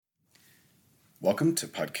Welcome to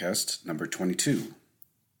podcast number 22,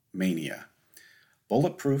 Mania,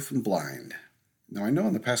 Bulletproof and Blind. Now, I know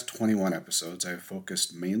in the past 21 episodes I have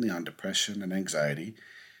focused mainly on depression and anxiety,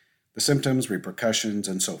 the symptoms, repercussions,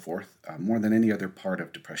 and so forth, more than any other part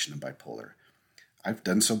of depression and bipolar. I've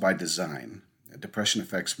done so by design. Depression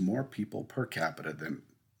affects more people per capita than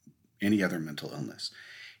any other mental illness.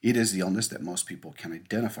 It is the illness that most people can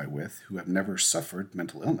identify with who have never suffered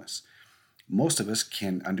mental illness. Most of us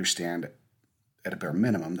can understand at a bare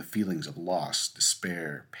minimum the feelings of loss,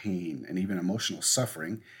 despair, pain, and even emotional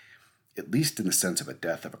suffering, at least in the sense of a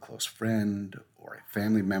death of a close friend or a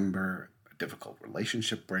family member, a difficult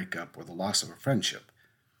relationship breakup, or the loss of a friendship.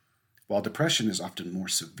 While depression is often more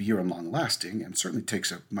severe and long-lasting and certainly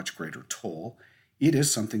takes a much greater toll, it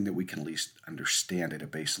is something that we can at least understand at a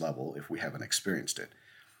base level if we haven't experienced it.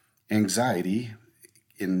 Anxiety,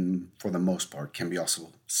 for the most part, can be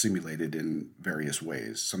also simulated in various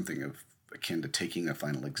ways, something akin to taking a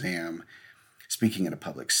final exam, speaking in a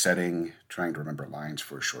public setting, trying to remember lines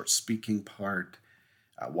for a short speaking part,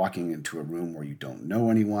 walking into a room where you don't know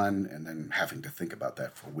anyone, and then having to think about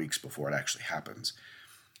that for weeks before it actually happens.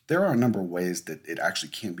 There are a number of ways that it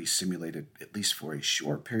actually can be simulated, at least for a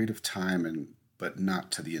short period of time, but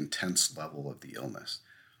not to the intense level of the illness.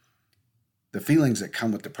 The feelings that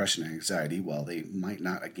come with depression and anxiety, while they might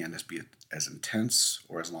not, again, be as intense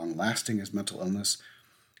or as long-lasting as mental illness,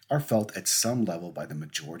 are felt at some level by the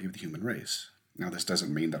majority of the human race. Now, this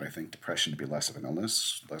doesn't mean that I think depression to be less of an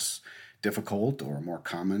illness, less difficult, or more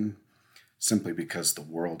common, simply because the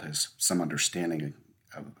world has some understanding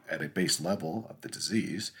at a base level of the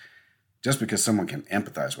disease. Just because someone can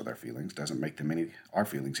empathize with our feelings doesn't make our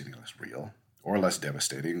feelings any less real, or less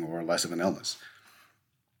devastating, or less of an illness.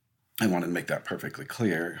 I want to make that perfectly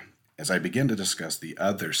clear as I begin to discuss the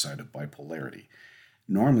other side of bipolarity,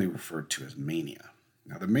 normally referred to as mania.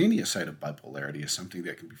 Now, the mania side of bipolarity is something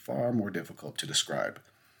that can be far more difficult to describe,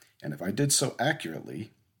 and if I did so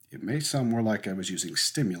accurately, it may sound more like I was using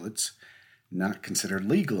stimulants not considered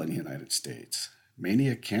legal in the United States.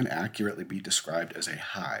 Mania can accurately be described as a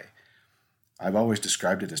high. I've always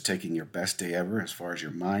described it as taking your best day ever as far as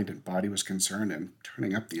your mind and body was concerned and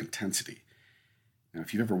turning up the intensity. Now,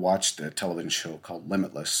 if you've ever watched a television show called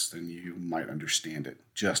Limitless, then you might understand it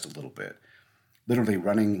just a little bit. Literally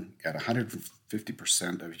running at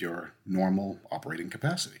 150% of your normal operating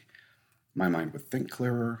capacity. My mind would think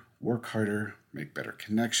clearer, work harder, make better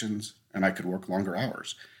connections, and I could work longer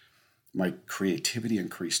hours. My creativity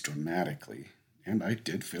increased dramatically, and I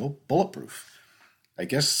did feel bulletproof. I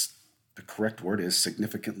guess the correct word is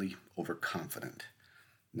significantly overconfident.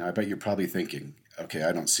 Now, I bet you're probably thinking, okay,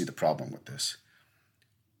 I don't see the problem with this.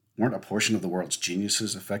 Weren't a portion of the world's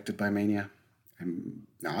geniuses affected by mania? And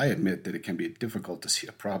now, I admit that it can be difficult to see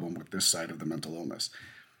a problem with this side of the mental illness,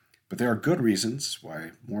 but there are good reasons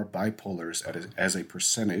why more bipolars as a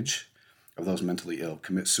percentage of those mentally ill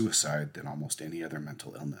commit suicide than almost any other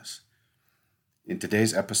mental illness. In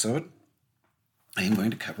today's episode, I am going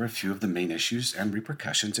to cover a few of the main issues and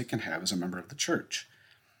repercussions it can have as a member of the church.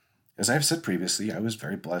 As I have said previously, I was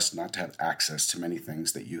very blessed not to have access to many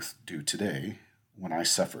things that youth do today when I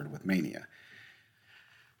suffered with mania.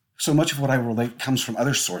 So much of what I relate comes from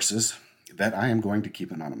other sources that I am going to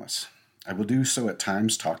keep anonymous. I will do so at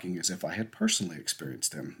times talking as if I had personally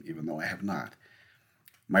experienced them, even though I have not.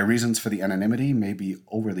 My reasons for the anonymity may be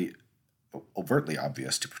overtly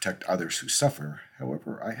obvious to protect others who suffer.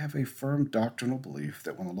 However, I have a firm doctrinal belief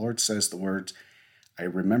that when the Lord says the words, "I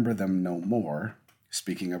remember them no more,"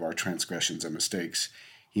 speaking of our transgressions and mistakes,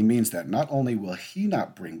 he means that not only will he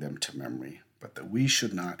not bring them to memory, but that we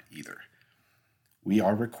should not either. We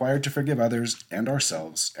are required to forgive others and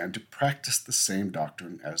ourselves and to practice the same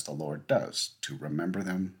doctrine as the Lord does, to remember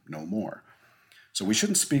them no more. So we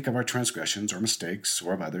shouldn't speak of our transgressions or mistakes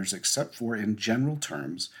or of others except for in general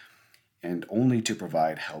terms and only to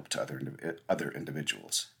provide help to other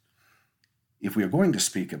individuals. If we are going to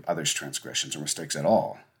speak of others' transgressions or mistakes at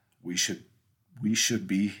all, we should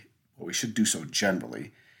do so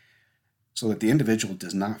generally so that the individual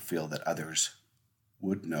does not feel that others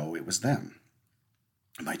would know it was them.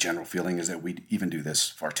 My general feeling is that we even do this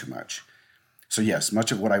far too much. So yes,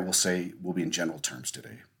 much of what I will say will be in general terms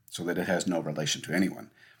today, so that it has no relation to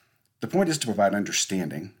anyone. The point is to provide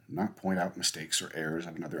understanding, not point out mistakes or errors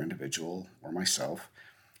of another individual or myself,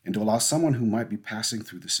 and to allow someone who might be passing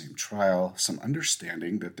through the same trial some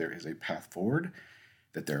understanding that there is a path forward,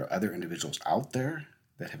 that there are other individuals out there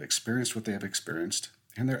that have experienced what they have experienced,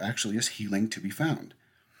 and there actually is healing to be found.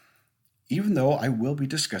 Even though I will be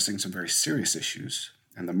discussing some very serious issues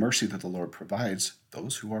and the mercy that the Lord provides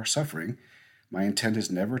those who are suffering, My intent is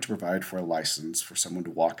never to provide for a license for someone to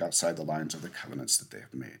walk outside the lines of the covenants that they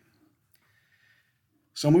have made.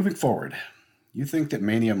 So moving forward, you think that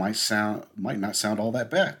mania might not sound all that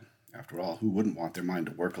bad. After all, who wouldn't want their mind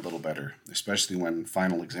to work a little better, especially when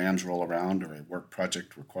final exams roll around or a work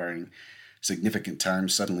project requiring significant time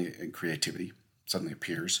and creativity suddenly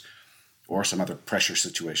appears, or some other pressure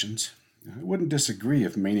situations. I wouldn't disagree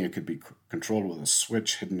if mania could be controlled with a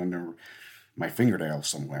switch hidden under my fingernail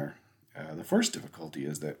somewhere. The first difficulty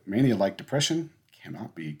is that mania, like depression,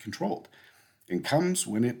 cannot be controlled and comes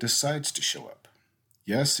when it decides to show up.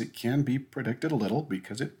 Yes, it can be predicted a little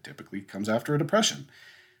because it typically comes after a depression,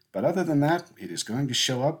 but other than that, it is going to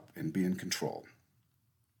show up and be in control.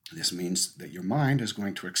 This means that your mind is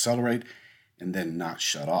going to accelerate and then not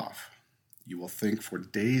shut off. You will think for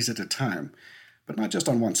days at a time, but not just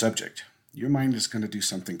on one subject. Your mind is going to do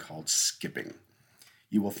something called skipping.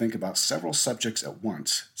 You will think about several subjects at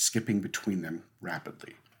once, skipping between them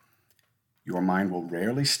rapidly. Your mind will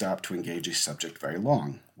rarely stop to engage a subject very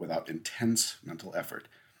long without intense mental effort.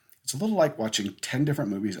 It's a little like watching 10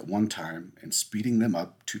 different movies at one time and speeding them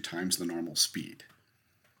up 2 times the normal speed.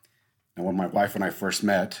 Now, when my wife and I first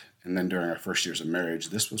met, and then during our first years of marriage,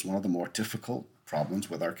 this was one of the more difficult problems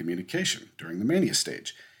with our communication during the mania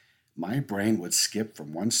stage. My brain would skip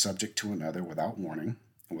from one subject to another without warning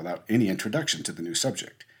and without any introduction to the new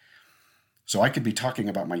subject. So I could be talking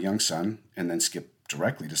about my young son and then skip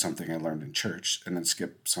directly to something I learned in church, and then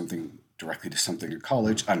skip something directly to something in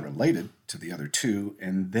college unrelated to the other two,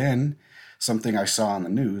 and then something I saw on the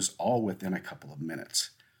news, all within a couple of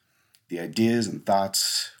minutes. The ideas and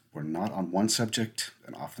thoughts were not on one subject,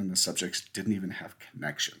 and often the subjects didn't even have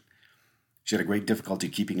connection. She had a great difficulty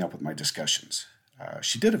keeping up with my discussions.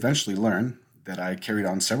 She did eventually learn that I carried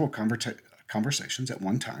on several conversations at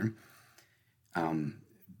one time,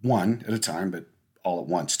 one at a time, but all at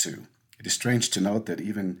once too. It is strange to note that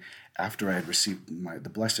even after I had received the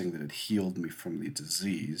blessing that had healed me from the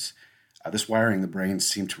disease, this wiring in the brain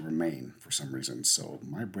seemed to remain for some reason, so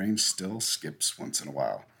my brain still skips once in a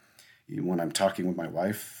while, even when I'm talking with my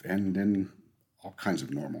wife and in all kinds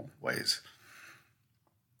of normal ways.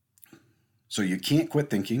 So you can't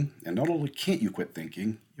quit thinking, and not only can't you quit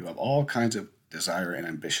thinking, you have all kinds of desire and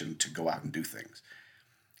ambition to go out and do things.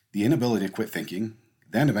 The inability to quit thinking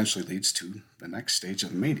then eventually leads to the next stage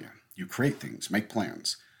of mania. You create things, make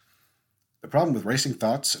plans. The problem with racing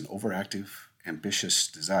thoughts and overactive, ambitious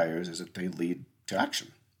desires is that they lead to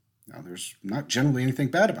action. Now, there's not generally anything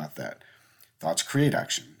bad about that. Thoughts create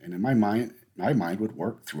action, and in my mind would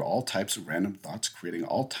work through all types of random thoughts, creating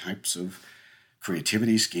all types of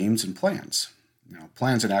creativity, schemes, and plans. Now,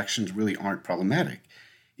 plans and actions really aren't problematic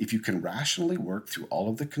if you can rationally work through all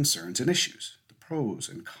of the concerns and issues, the pros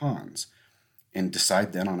and cons, and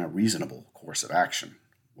decide then on a reasonable course of action.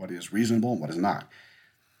 What is reasonable and what is not.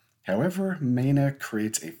 However, mania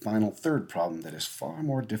creates a final third problem that is far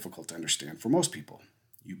more difficult to understand for most people.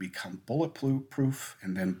 You become bulletproof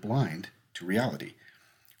and then blind to reality.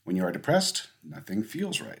 When you are depressed, nothing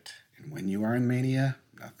feels right. And when you are in mania,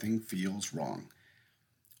 nothing feels wrong.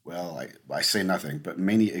 Well, I say nothing, but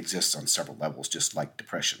mania exists on several levels, just like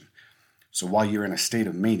depression. So while you're in a state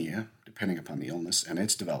of mania, depending upon the illness and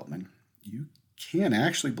its development, you can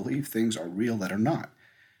actually believe things are real that are not.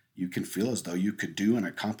 You can feel as though you could do and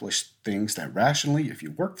accomplish things that rationally, if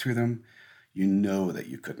you work through them, you know that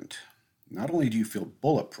you couldn't. Not only do you feel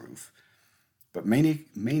bulletproof, but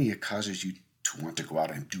mania causes you to want to go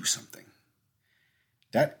out and do something.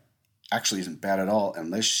 That actually isn't bad at all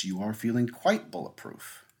unless you are feeling quite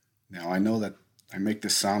bulletproof. Now, I know that I make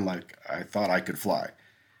this sound like I thought I could fly.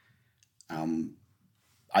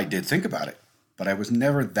 I did think about it, but I was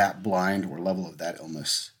never that blind or level of that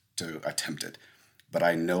illness to attempt it. But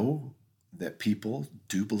I know that people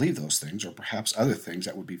do believe those things, or perhaps other things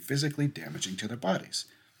that would be physically damaging to their bodies.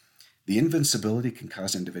 The invincibility can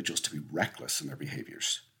cause individuals to be reckless in their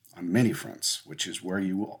behaviors on many fronts, which is where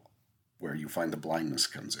you find the blindness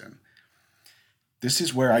comes in. This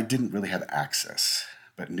is where I didn't really have access,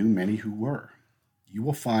 but knew many who were. You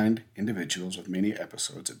will find individuals with many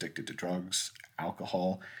episodes addicted to drugs,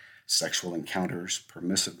 alcohol, sexual encounters,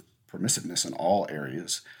 permissiveness in all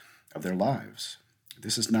areas of their lives.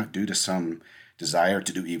 This is not due to some desire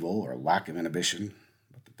to do evil or lack of inhibition,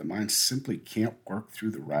 but that the mind simply can't work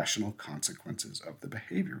through the rational consequences of the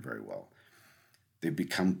behavior very well. They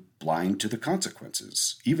become blind to the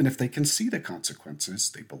consequences. Even if they can see the consequences,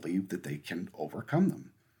 they believe that they can overcome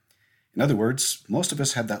them. In other words, most of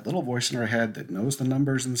us have that little voice in our head that knows the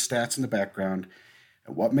numbers and the stats in the background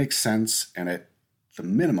and what makes sense, and at the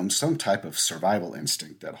minimum, some type of survival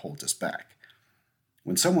instinct that holds us back.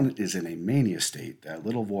 When someone is in a mania state, that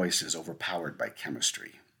little voice is overpowered by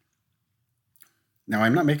chemistry. Now,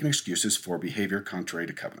 I'm not making excuses for behavior contrary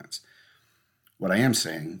to covenants. What I am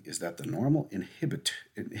saying is that the normal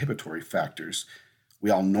inhibitory factors we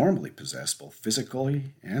all normally possess, both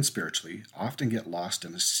physically and spiritually, often get lost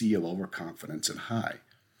in a sea of overconfidence and high.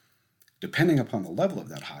 Depending upon the level of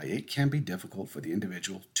that high, it can be difficult for the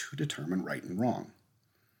individual to determine right and wrong.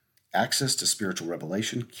 Access to spiritual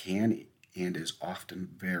revelation can and is often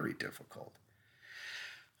very difficult.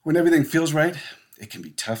 When everything feels right, it can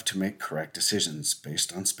be tough to make correct decisions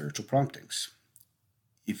based on spiritual promptings.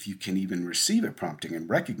 If you can even receive a prompting and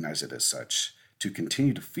recognize it as such, to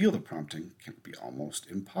continue to feel the prompting can be almost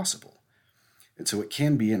impossible. And so it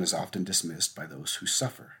can be and is often dismissed by those who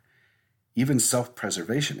suffer. Even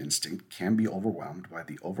self-preservation instinct can be overwhelmed by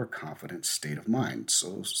the overconfident state of mind,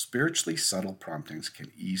 so spiritually subtle promptings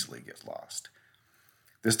can easily get lost.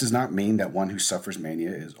 This does not mean that one who suffers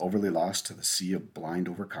mania is overly lost to the sea of blind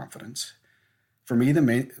overconfidence. For me,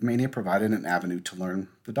 the mania provided an avenue to learn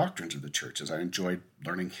the doctrines of the church, as I enjoyed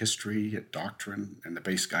learning history, doctrine, and the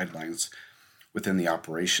base guidelines within the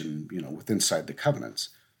operation, within inside the covenants.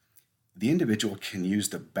 The individual can use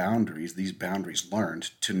these boundaries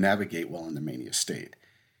learned to navigate well in the mania state,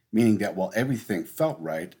 meaning that while everything felt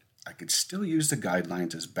right, I could still use the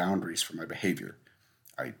guidelines as boundaries for my behavior.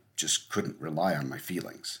 I just couldn't rely on my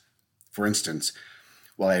feelings. For instance,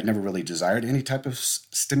 while I had never really desired any type of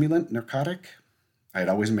stimulant, narcotic, I had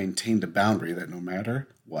always maintained a boundary that no matter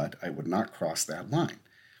what, I would not cross that line.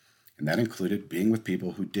 And that included being with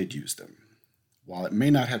people who did use them. While it may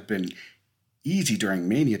not have been easy during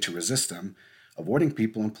mania to resist them, avoiding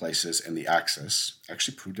people and places and the access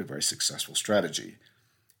actually proved a very successful strategy.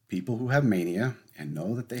 People who have mania and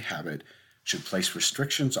know that they have it should place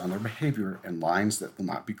restrictions on their behavior and lines that will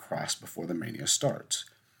not be crossed before the mania starts.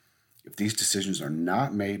 If these decisions are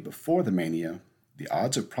not made before the mania, the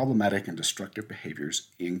odds of problematic and destructive behaviors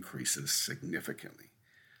increases significantly.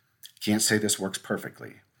 Can't say this works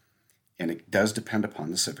perfectly, and it does depend upon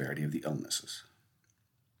the severity of the illnesses.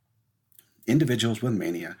 Individuals with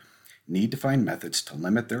mania need to find methods to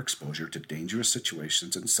limit their exposure to dangerous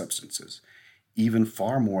situations and substances, even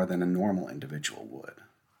far more than a normal individual would.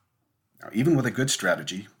 Now, even with a good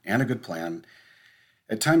strategy and a good plan,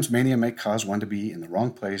 at times mania may cause one to be in the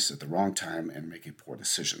wrong place at the wrong time and make a poor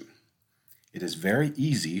decision. It is very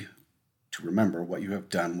easy to remember what you have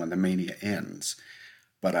done when the mania ends,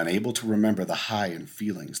 but unable to remember the high and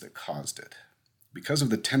feelings that caused it. Because of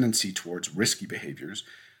the tendency towards risky behaviors,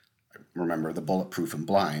 remember the bulletproof and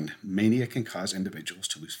blind, mania can cause individuals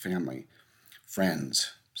to lose family,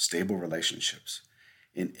 friends, stable relationships,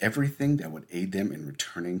 and everything that would aid them in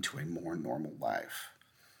returning to a more normal life.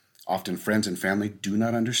 Often friends and family do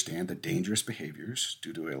not understand the dangerous behaviors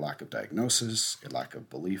due to a lack of diagnosis, a lack of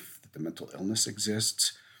belief that the mental illness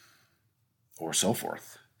exists, or so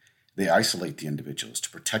forth. They isolate the individuals to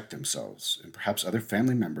protect themselves and perhaps other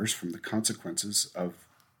family members from the consequences of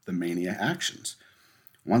the mania actions.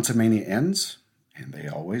 Once a mania ends, and they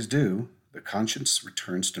always do, the conscience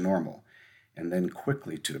returns to normal, and then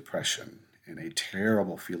quickly to depression, and a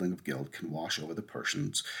terrible feeling of guilt can wash over the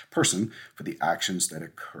person for the actions that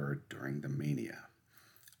occurred during the mania.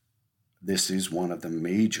 This is one of the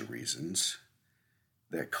major reasons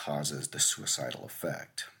that causes the suicidal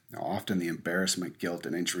effect. Now, often the embarrassment, guilt,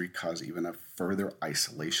 and injury cause even a further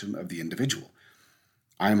isolation of the individual.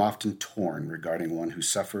 I am often torn regarding one who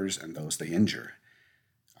suffers and those they injure.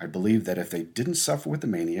 I believe that if they didn't suffer with the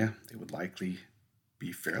mania, they would likely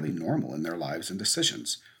be fairly normal in their lives and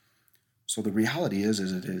decisions. So the reality is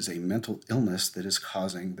it is a mental illness that is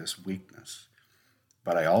causing this weakness.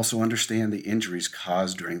 But I also understand the injuries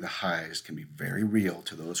caused during the highs can be very real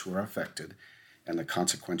to those who are affected, and the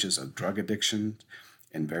consequences of drug addiction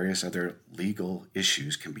and various other legal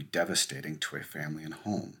issues can be devastating to a family and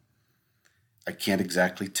home. I can't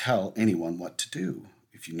exactly tell anyone what to do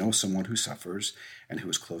if you know someone who suffers and who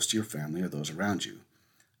is close to your family or those around you.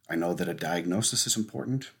 I know that a diagnosis is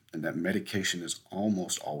important and that medication is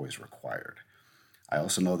almost always required. I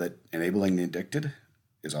also know that enabling the addicted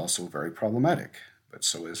is also very problematic, but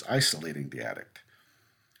so is isolating the addict.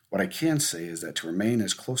 What I can say is that to remain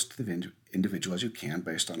as close to the individual as you can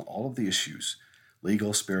based on all of the issues,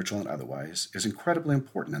 legal, spiritual, and otherwise, is incredibly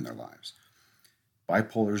important in their lives.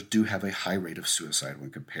 Bipolars do have a high rate of suicide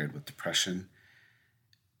when compared with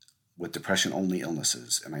depression-only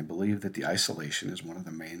illnesses, and I believe that the isolation is one of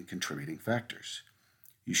the main contributing factors.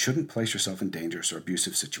 You shouldn't place yourself in dangerous or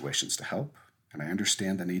abusive situations to help, and I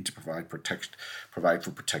understand the need to provide for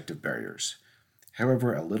protective barriers.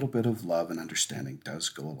 However, a little bit of love and understanding does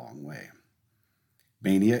go a long way.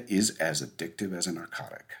 Mania is as addictive as a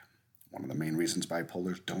narcotic. One of the main reasons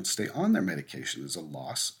bipolars don't stay on their medication is a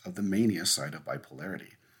loss of the mania side of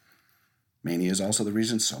bipolarity. Mania is also the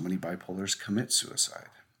reason so many bipolars commit suicide.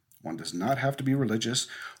 One does not have to be religious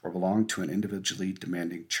or belong to an individually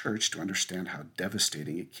demanding church to understand how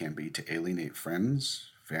devastating it can be to alienate friends,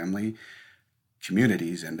 family,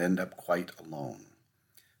 communities, and end up quite alone.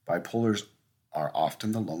 Bipolars are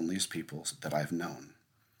often the loneliest people that I've known.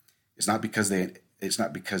 It's not because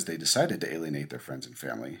they decided to alienate their friends and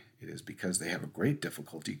family. It is because they have a great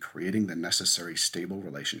difficulty creating the necessary stable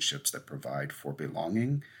relationships that provide for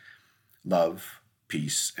belonging, love,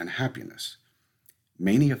 peace, and happiness.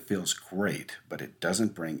 Mania feels great, but it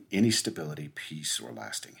doesn't bring any stability, peace, or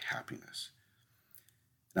lasting happiness.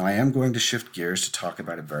 Now, I am going to shift gears to talk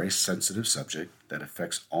about a very sensitive subject that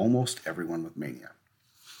affects almost everyone with mania.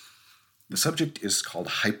 The subject is called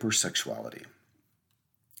hypersexuality.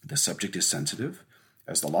 The subject is sensitive,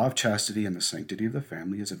 as the law of chastity and the sanctity of the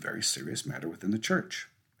family is a very serious matter within the church,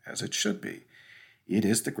 as it should be. It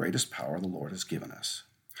is the greatest power the Lord has given us.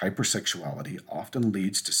 Hypersexuality often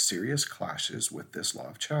leads to serious clashes with this law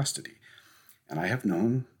of chastity, and I have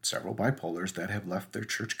known several bipolars that have left their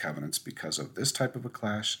church covenants because of this type of a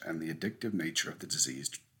clash and the addictive nature of the disease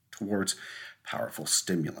towards powerful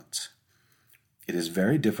stimulants. It is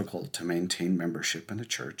very difficult to maintain membership in a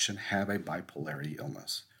church and have a bipolarity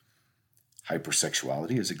illness.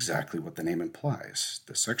 Hypersexuality is exactly what the name implies.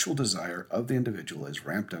 The sexual desire of the individual is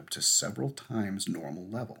ramped up to several times normal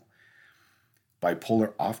level.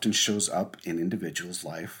 Bipolar often shows up in individuals'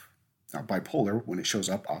 life. Now, bipolar, when it shows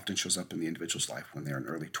up, often shows up in the individual's life when they're in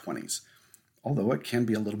early 20s, although it can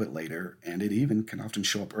be a little bit later, and it even can often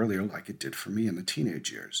show up earlier like it did for me in the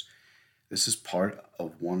teenage years. This is part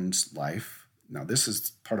of one's life. Now, this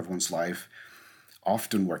is part of one's life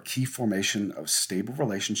often where key formation of stable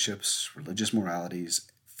relationships, religious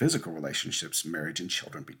moralities, physical relationships, marriage, and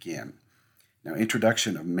children begin. Now,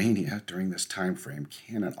 introduction of mania during this time frame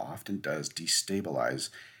can and often does destabilize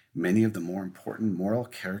many of the more important moral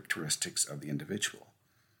characteristics of the individual.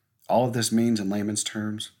 All of this means, in layman's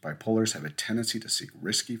terms, bipolars have a tendency to seek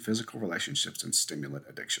risky physical relationships and stimulant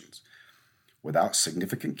addictions. Without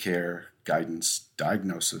significant care, guidance,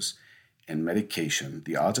 diagnosis, and medication,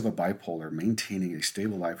 the odds of a bipolar maintaining a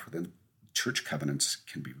stable life within church covenants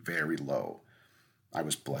can be very low. I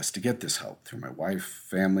was blessed to get this help through my wife,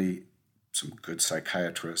 family, some good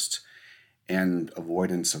psychiatrists, and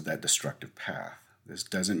avoidance of that destructive path. This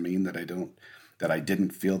doesn't mean that I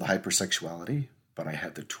didn't feel the hypersexuality, but I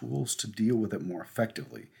had the tools to deal with it more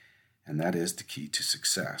effectively, and that is the key to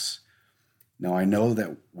success. Now, I know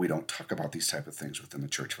that we don't talk about these type of things within the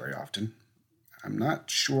church very often. I'm not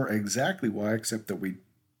sure exactly why, except that we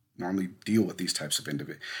normally deal with these types of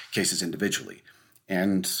cases individually,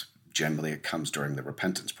 and generally it comes during the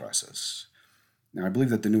repentance process. Now, I believe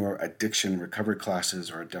that the newer addiction recovery classes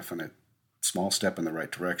are a definite small step in the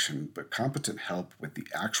right direction, but competent help with the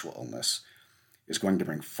actual illness is going to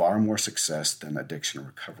bring far more success than addiction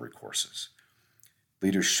recovery courses.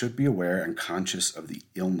 Leaders should be aware and conscious of the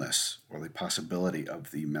illness or the possibility of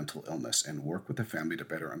the mental illness and work with the family to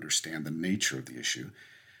better understand the nature of the issue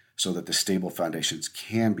so that the stable foundations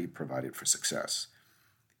can be provided for success.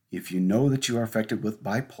 If you know that you are affected with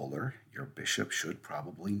bipolar, your bishop should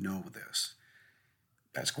probably know this.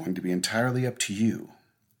 That's going to be entirely up to you.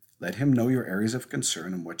 Let him know your areas of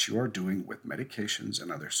concern and what you are doing with medications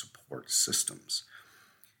and other support systems.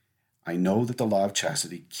 I know that the law of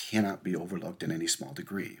chastity cannot be overlooked in any small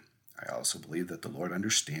degree. I also believe that the Lord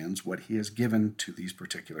understands what he has given to these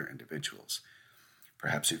particular individuals.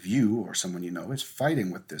 Perhaps if you or someone you know is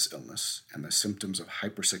fighting with this illness and the symptoms of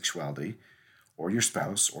hypersexuality, or your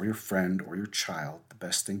spouse or your friend or your child, the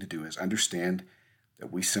best thing to do is understand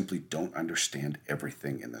that we simply don't understand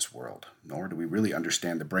everything in this world, nor do we really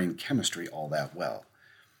understand the brain chemistry all that well.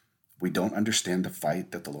 We don't understand the fight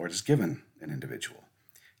that the Lord has given an individual,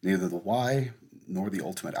 neither the why nor the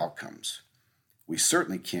ultimate outcomes. We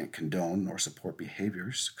certainly can't condone nor support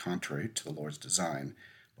behaviors contrary to the Lord's design,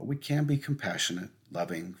 but we can be compassionate,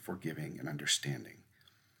 loving, forgiving, and understanding.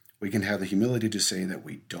 We can have the humility to say that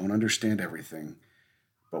we don't understand everything,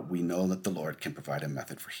 but we know that the Lord can provide a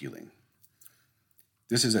method for healing.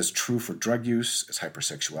 This is as true for drug use as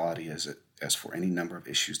hypersexuality as for any number of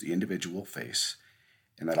issues the individual will face,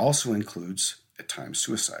 and that also includes, at times,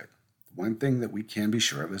 suicide. One thing that we can be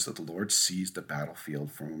sure of is that the Lord sees the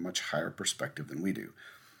battlefield from a much higher perspective than we do.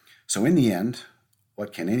 So in the end,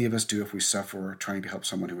 what can any of us do if we suffer trying to help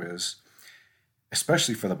someone who is?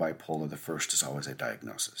 Especially for the bipolar, the first is always a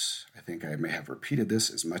diagnosis. I think I may have repeated this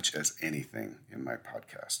as much as anything in my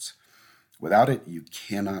podcasts. Without it, you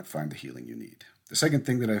cannot find the healing you need. The second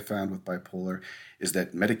thing that I found with bipolar is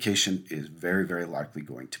that medication is very, very likely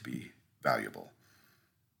going to be valuable.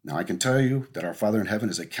 Now, I can tell you that our Father in heaven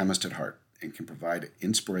is a chemist at heart and can provide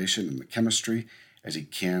inspiration in the chemistry as he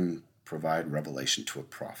can provide revelation to a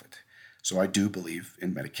prophet. So I do believe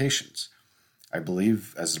in medications. I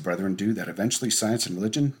believe, as the brethren do, that eventually science and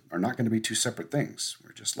religion are not going to be two separate things.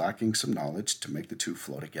 We're just lacking some knowledge to make the two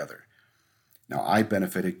flow together. Now, I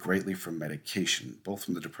benefited greatly from medication, both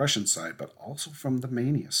from the depression side, but also from the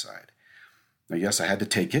mania side. Now, yes, I had to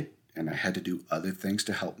take it, and I had to do other things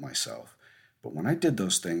to help myself. But when I did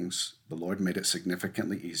those things, the Lord made it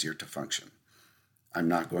significantly easier to function. I'm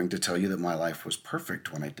not going to tell you that my life was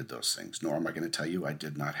perfect when I did those things, nor am I going to tell you I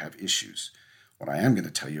did not have issues. What I am going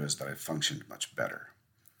to tell you is that I functioned much better.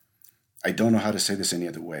 I don't know how to say this any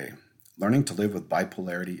other way. Learning to live with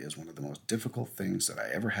bipolarity is one of the most difficult things that I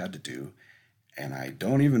ever had to do, and I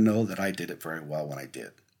don't even know that I did it very well when I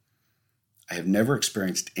did. I have never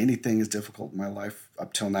experienced anything as difficult in my life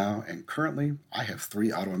up till now, and currently I have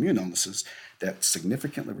 3 autoimmune illnesses that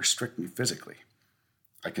significantly restrict me physically.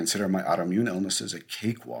 I consider my autoimmune illnesses a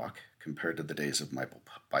cakewalk compared to the days of my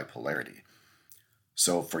bipolarity.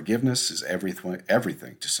 So forgiveness is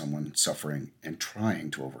everything to someone suffering and trying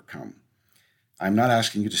to overcome. I'm not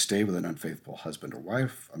asking you to stay with an unfaithful husband or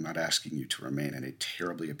wife. I'm not asking you to remain in a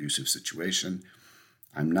terribly abusive situation.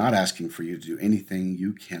 I'm not asking for you to do anything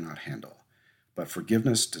you cannot handle. But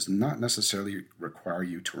forgiveness does not necessarily require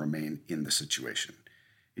you to remain in the situation.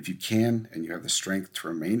 If you can and you have the strength to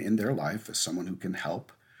remain in their life as someone who can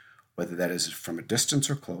help, whether that is from a distance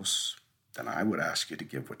or close, then I would ask you to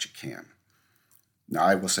give what you can. Now,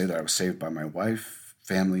 I will say that I was saved by my wife,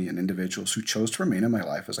 family, and individuals who chose to remain in my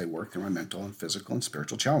life as I worked through my mental and physical and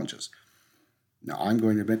spiritual challenges. Now, I'm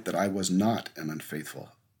going to admit that I was not an unfaithful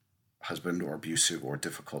husband or abusive or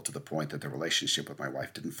difficult to the point that the relationship with my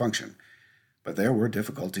wife didn't function. But there were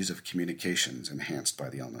difficulties of communications enhanced by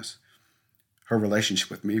the illness. Her relationship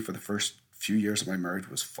with me for the first few years of my marriage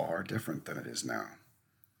was far different than it is now.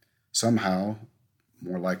 Somehow,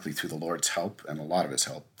 more likely through the Lord's help and a lot of his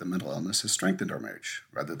help, the mental illness has strengthened our marriage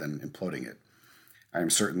rather than imploding it. I am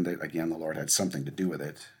certain that, again, the Lord had something to do with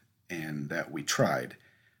it and that we tried,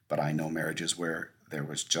 but I know marriages where there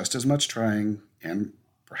was just as much trying and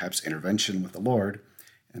perhaps intervention with the Lord,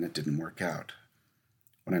 and it didn't work out.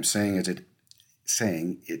 What I'm saying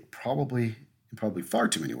is probably far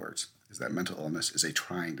too many words, is that mental illness is a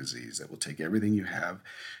trying disease that will take everything you have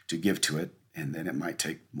to give to it, and then it might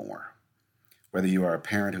take more. Whether you are a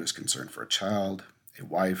parent who is concerned for a child, a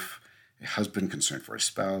wife, a husband concerned for a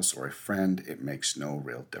spouse, or a friend, it makes no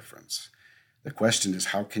real difference. The question is,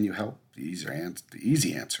 how can you help? The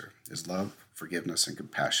easy answer is love, forgiveness, and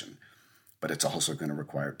compassion. But it's also going to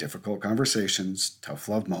require difficult conversations, tough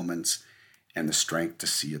love moments, and the strength to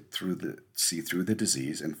see through the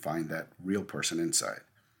disease and find that real person inside.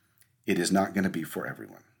 It is not going to be for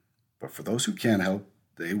everyone. But for those who can help,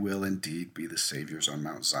 they will indeed be the saviors on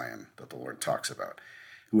Mount Zion that the Lord talks about,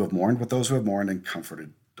 who have mourned with those who have mourned and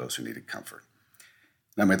comforted those who needed comfort.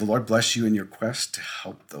 Now may the Lord bless you in your quest to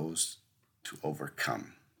help those to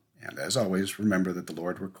overcome. And as always, remember that the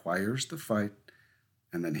Lord requires the fight,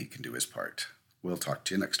 and then he can do his part. We'll talk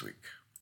to you next week.